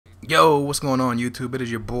Yo, what's going on YouTube? It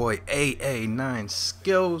is your boy AA9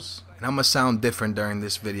 Skills, and I'm gonna sound different during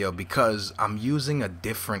this video because I'm using a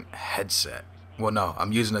different headset. Well, no,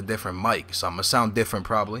 I'm using a different mic, so I'm gonna sound different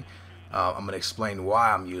probably. I'm gonna explain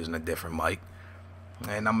why I'm using a different mic,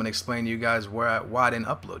 and I'm gonna explain to you guys why I didn't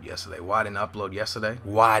upload yesterday, why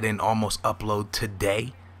I didn't almost upload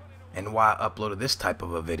today, and why I uploaded this type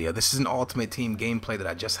of a video. This is an Ultimate Team gameplay that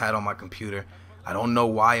I just had on my computer. I don't know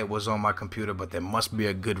why it was on my computer, but there must be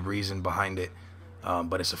a good reason behind it.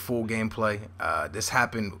 But it's a full gameplay. This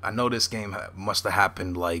happened, I know this game must have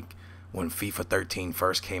happened like when FIFA 13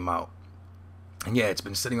 first came out. And yeah, it's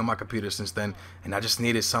been sitting on my computer since then, and I just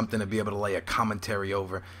needed something to be able to lay a commentary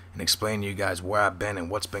over and explain to you guys where I've been and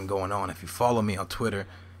what's been going on. If you follow me on Twitter,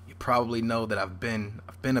 you probably know that I've been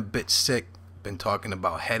a bit sick, been talking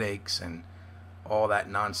about headaches and all that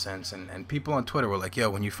nonsense, and people on Twitter were like, yo,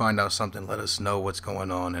 when you find out something, let us know what's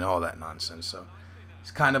going on and all that nonsense. So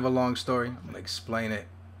it's kind of a long story. I'm gonna explain it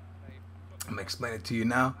to you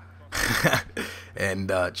now and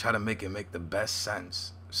try to make it make the best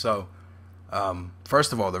sense. So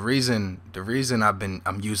first of all, the reason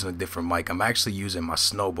I'm using a different mic, I'm actually using my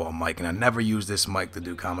Snowball mic, and I never use this mic to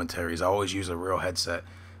do commentaries. I always use a real headset,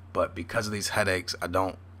 but because of these headaches, I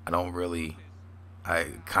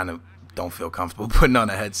kind of don't feel comfortable putting on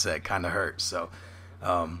a headset. Kind of hurts. So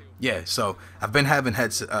yeah, so I've been having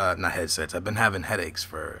I've been having headaches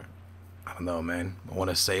for, I don't know, man, I want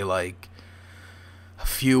to say like a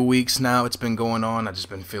few weeks now. It's been going on. I've just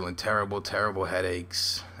been feeling terrible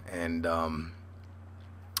headaches, and well,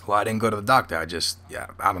 I didn't go to the doctor. I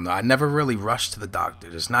don't know, I never really rushed to the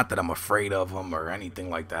doctor. It's not that I'm afraid of them or anything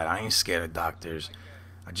like that. I ain't scared of doctors.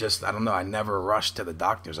 I don't know, I never rush to the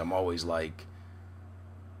doctors. I'm always like,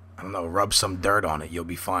 I don't know, rub some dirt on it, you'll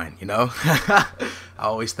be fine, you know? I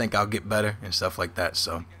always think I'll get better and stuff like that.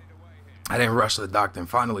 So I didn't rush to the doctor, and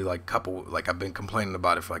finally, I've been complaining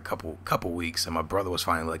about it for like couple weeks, and my brother was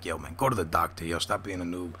finally like, yo, man, go to the doctor, yo, stop being a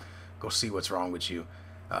noob, go see what's wrong with you.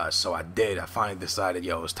 So I did. I finally decided,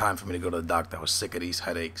 yo, it was time for me to go to the doctor. I was sick of these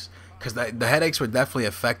headaches, because the headaches were definitely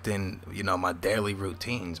affecting, you know, my daily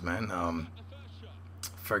routines, man.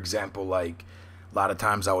 For example, like, a lot of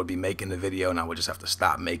times I would be making the video and I would just have to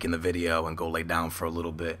stop making the video and go lay down for a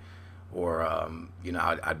little bit, or you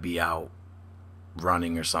know, I'd be out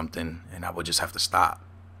running or something and I would just have to stop,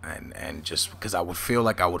 and just because I would feel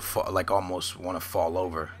like I would almost want to fall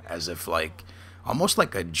over, as if like almost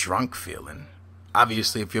like a drunk feeling.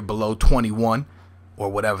 Obviously, if you're below 21 or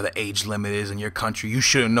whatever the age limit is in your country, you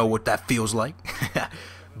shouldn't know what that feels like.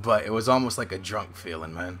 But it was almost like a drunk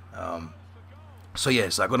feeling, man. So yeah,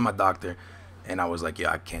 so I go to my doctor, and I was like,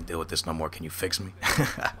 yeah, I can't deal with this no more. Can you fix me?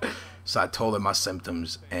 So I told her my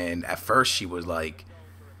symptoms, and at first she was like,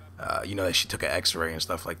 you know, that she took an x-ray and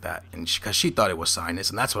stuff like that, and because she thought it was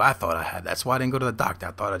sinus, and that's what I thought I had. That's why I didn't go to the doctor.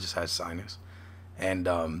 I thought I just had sinus.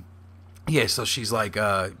 And yeah, so she's like,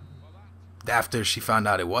 after she found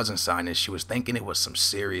out it wasn't sinus, she was thinking it was some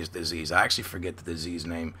serious disease. I actually forget the disease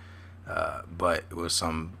name, but it was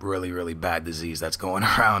some really bad disease that's going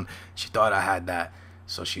around. She thought I had that,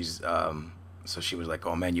 so so she was like,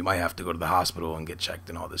 oh man, you might have to go to the hospital and get checked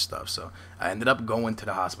and all this stuff. So I ended up going to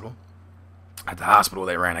the hospital. At the hospital,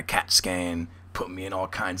 they ran a CAT scan, put me in all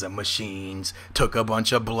kinds of machines, took a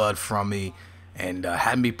bunch of blood from me, and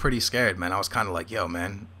had me pretty scared, man. I was kind of like, yo,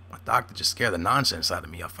 man, my doctor just scared the nonsense out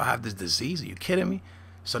of me. If I have this disease, are you kidding me?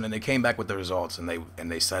 So then they came back with the results, and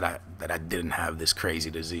they said that I didn't have this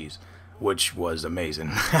crazy disease, which was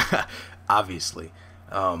amazing, obviously.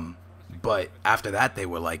 But after that, they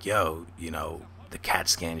were like, yo, you know, the CAT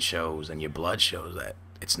scan shows and your blood shows that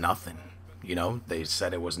it's nothing. You know, they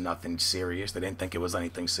said it was nothing serious. They didn't think it was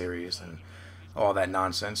anything serious and all that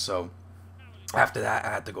nonsense. So after that, I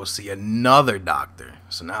had to go see another doctor.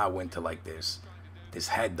 So now I went to like this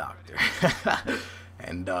head doctor.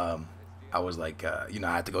 And I was like, you know,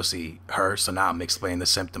 I had to go see her. So now I'm explaining the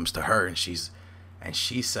symptoms to her, and she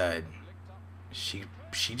said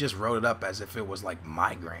she just wrote it up as if it was like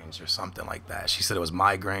migraines or something like that. She said it was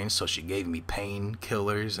migraines, so she gave me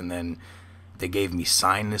painkillers, and then they gave me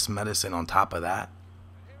sinus medicine on top of that.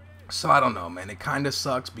 So I don't know, man. It kind of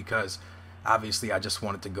sucks because obviously I just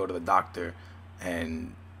wanted to go to the doctor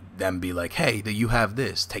and them be like, hey, do you have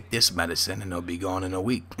this? Take this medicine and it'll be gone in a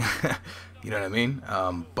week. You know what I mean?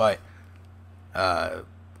 But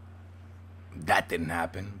that didn't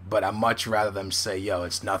happen. But I'd much rather them say, yo,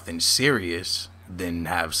 it's nothing serious, than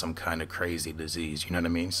have some kind of crazy disease. You know what I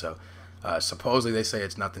mean? So supposedly they say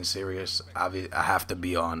it's nothing serious. I have to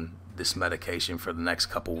be on this medication for the next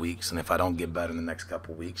couple weeks, and if I don't get better in the next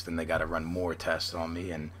couple weeks, then they got to run more tests on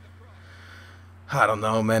me, and I don't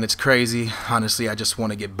know, man. It's crazy. Honestly, I just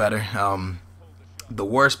want to get better. The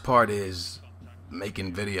worst part is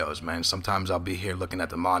making videos, man. Sometimes I'll be here looking at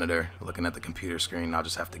the monitor, looking at the computer screen, and I'll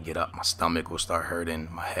just have to get up. My stomach will start hurting,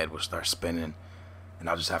 my head will start spinning, and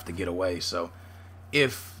I'll just have to get away. So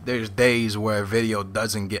if there's days where a video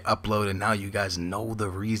doesn't get uploaded, now you guys know the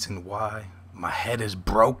reason why. My head is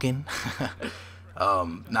broken.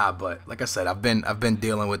 Nah, but like I said, I've been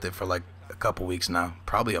dealing with it for like a couple weeks now,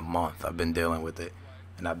 probably a month. I've been dealing with it,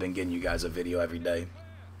 and I've been getting you guys a video every day.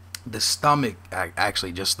 The stomach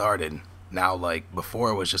actually just started now. Like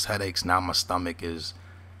before it was just headaches, now my stomach is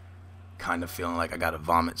kind of feeling like I gotta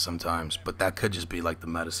vomit sometimes, but that could just be like the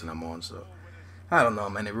medicine I'm on. So I don't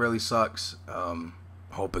know, man. It really sucks.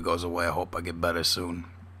 Hope it goes away. I hope I get better soon,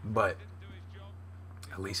 but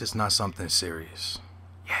at least it's not something serious.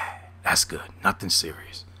 Yeah, that's good. Nothing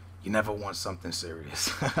serious. You never want something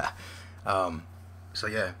serious. So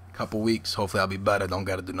yeah, couple weeks. Hopefully I'll be better. Don't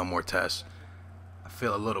gotta do no more tests. I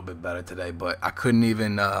feel a little bit better today, but I couldn't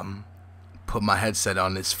even put my headset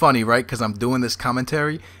on. It's funny, right? Because I'm doing this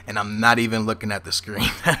commentary and I'm not even looking at the screen.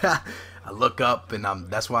 I look up and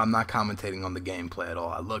that's why I'm not commentating on the gameplay at all.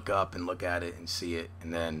 I look up and look at it and see it,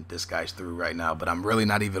 and then this guy's through right now, but I'm really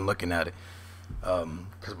not even looking at it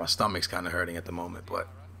because my stomach's kind of hurting at the moment. But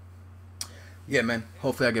yeah, man,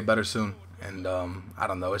 hopefully I get better soon. And I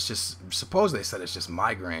don't know, it's just, suppose they said it's just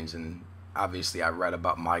migraines, and obviously I read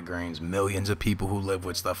about migraines, millions of people who live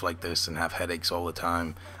with stuff like this and have headaches all the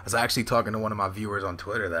time. I was actually talking to one of my viewers on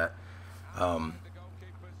Twitter that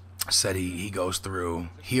said he goes through,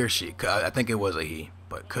 he or she, I think it was a he,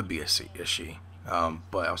 but could be a she.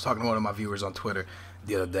 But I was talking to one of my viewers on Twitter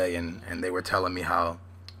the other day, and they were telling me how,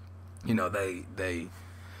 you know, they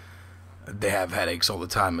have headaches all the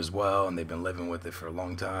time as well, and they've been living with it for a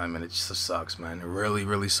long time, and it just sucks, man. It really,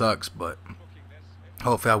 really sucks, but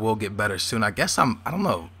hopefully I will get better soon. I guess I don't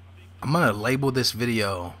know, I'm gonna label this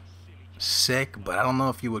video sick, but I don't know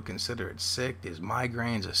if you would consider it sick. Is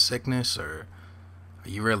migraines a sickness, or are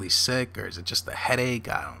you really sick, or is it just a headache?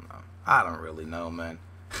 I don't know. I don't really know, man.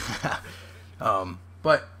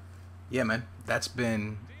 But yeah, man, that's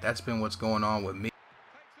been what's going on with me.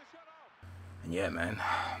 And yeah, man.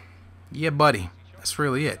 Yeah, buddy. That's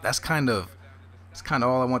really it. That's kind of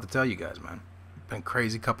all I want to tell you guys, man. Been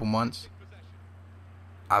crazy couple months.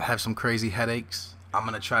 I've had some crazy headaches. I'm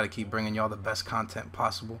going to try to keep bringing y'all the best content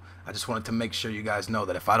possible. I just wanted to make sure you guys know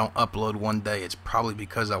that if I don't upload one day, it's probably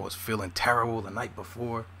because I was feeling terrible the night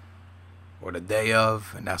before or the day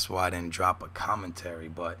of, and that's why I didn't drop a commentary.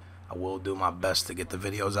 But I will do my best to get the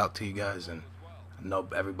videos out to you guys, and I know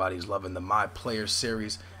everybody's loving the My Player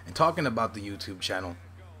series. And talking about the YouTube channel,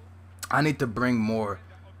 I need to bring more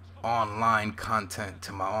online content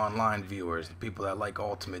to my online viewers, the people that like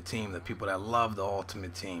Ultimate Team, the people that love the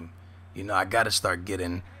Ultimate Team. You know, I gotta start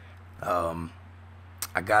getting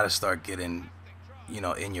you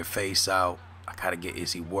know, in your face out. I gotta get,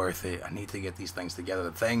 is he worth it? I need to get these things together.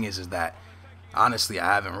 The thing is that honestly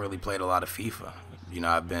I haven't really played a lot of FIFA. You know,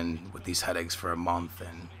 I've been with these headaches for a month,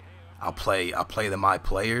 and I'll play the My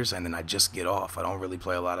Players, and then I just get off. I don't really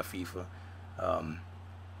play a lot of FIFA.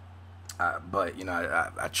 But you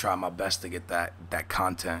know, I try my best to get that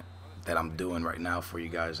content that I'm doing right now for you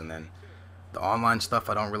guys, and then the online stuff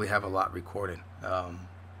I don't really have a lot recorded.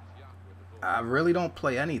 I really don't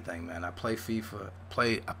play anything, man. I play FIFA.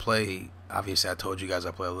 I play. Obviously, I told you guys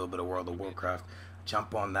I play a little bit of World of Warcraft.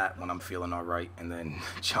 Jump on that when I'm feeling all right, and then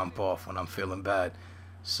jump off when I'm feeling bad.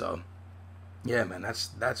 So yeah, man,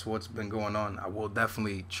 that's what's been going on. I will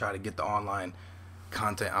definitely try to get the online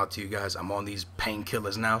content out to you guys. I'm on these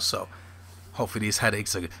painkillers now, so hopefully these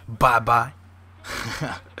headaches are bye-bye.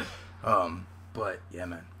 But yeah,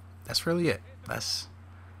 man, that's really it. That's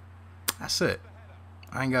it.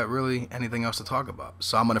 I ain't got really anything else to talk about,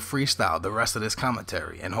 so I'm gonna freestyle the rest of this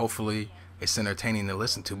commentary, and hopefully it's entertaining to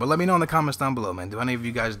listen to. But let me know in the comments down below, man. Do any of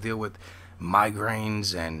you guys deal with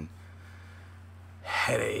migraines and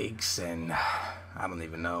headaches? And I don't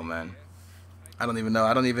even know, man. I don't even know.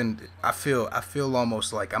 I feel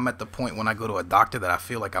almost like I'm at the point when I go to a doctor that I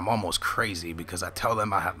feel like I'm almost crazy, because I tell them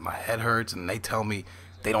my head hurts, and they tell me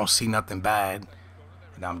they don't see nothing bad,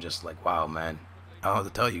 and I'm just like, wow, man. I don't know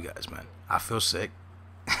what to tell you guys, man. I feel sick.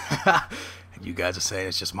 And you guys are saying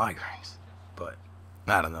it's just migraines, but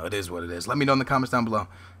I don't know. It is what it is. Let me know in the comments down below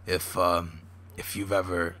if you have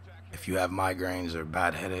migraines or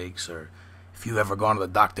bad headaches, or if you ever gone to the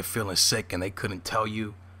doctor feeling sick and they couldn't tell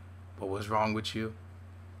you what was wrong with you.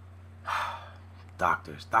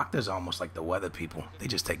 Doctors are almost like the weather people. They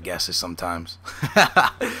just take guesses sometimes.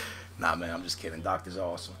 Nah, man, I'm just kidding. Doctors are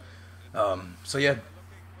awesome. So yeah,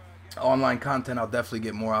 online content. I'll definitely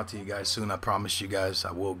get more out to you guys soon. I promise you guys.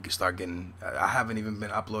 I will start getting. I haven't even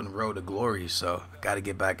been uploading Road to Glory, so I got to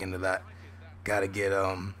get back into that. Got to get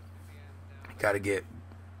got to get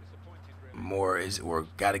more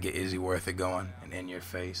got to get Izzy Worth It going and In Your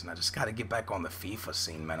Face, and I just got to get back on the FIFA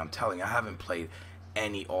scene, man. I'm telling you, I haven't played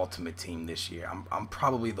any Ultimate Team this year. I'm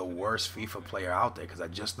probably the worst FIFA player out there because I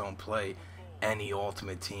just don't play any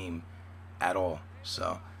Ultimate Team at all.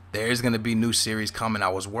 So there is gonna be new series coming. I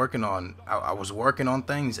was working on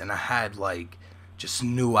things, and I had like just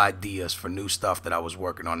new ideas for new stuff that I was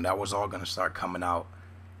working on. That was all gonna start coming out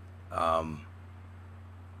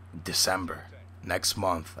December next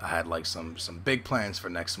month. I had like some big plans for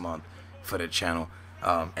next month for the channel,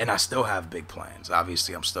 and I still have big plans.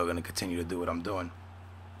 Obviously, I'm still gonna continue to do what I'm doing.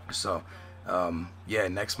 So yeah,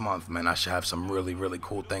 next month, man, I should have some really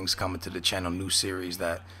cool things coming to the channel, new series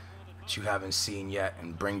that you haven't seen yet,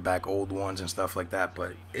 and bring back old ones and stuff like that.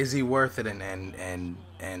 But is he worth it? And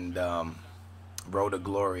Road to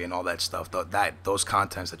Glory and all that stuff, those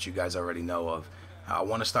contents that you guys already know of, I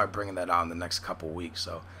want to start bringing that out in the next couple weeks.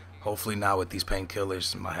 So hopefully now with these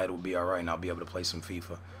painkillers, my head will be all right, and I'll be able to play some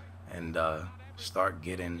FIFA and start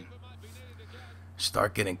getting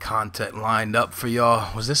content lined up for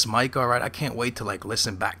y'all. Was this mic all right? I can't wait to like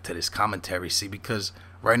listen back to this commentary, see, because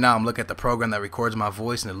right now I'm looking at the program that records my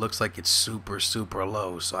voice and it looks like it's super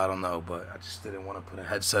low. So I don't know, but I just didn't want to put a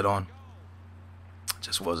headset on.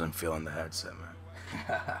 Just wasn't feeling the headset,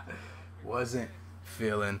 man. Wasn't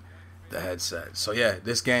feeling the headset. So yeah,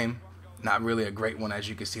 this game, not really a great one. As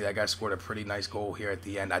you can see, that guy scored a pretty nice goal here at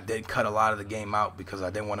the end. I did cut a lot of the game out because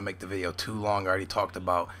I didn't want to make the video too long. I already talked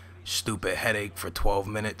about stupid headache for 12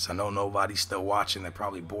 minutes. I know nobody's still watching. They're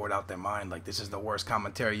probably bored out their mind, like, this is the worst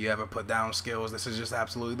commentary you ever put down, Skills. This is just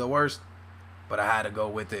absolutely the worst. But I had to go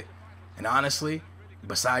with it. And honestly,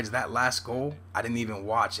 besides that last goal, I didn't even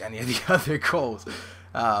watch any of the other goals.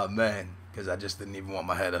 Man, because I just didn't even want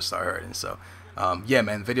my head to start hurting. So yeah,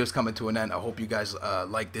 man, the video's coming to an end. I hope you guys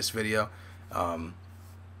like this video.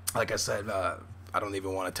 Like I said, I don't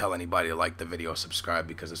even want to tell anybody to like the video or subscribe,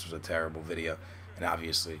 because this was a terrible video, and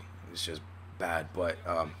obviously it's just bad. But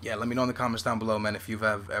yeah, let me know in the comments down below, man, if you've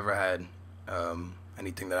ever had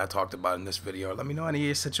anything that I talked about in this video. Let me know any of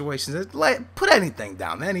your situations. Put anything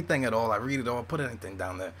down, anything at all. I read it all. Put anything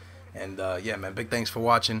down there. And yeah, man, big thanks for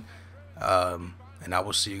watching. And I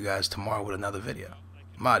will see you guys tomorrow with another video.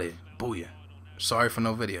 I'm out here. Booyah. Sorry for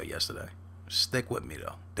no video yesterday. Stick with me,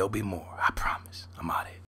 though. There'll be more. I promise. I'm out here.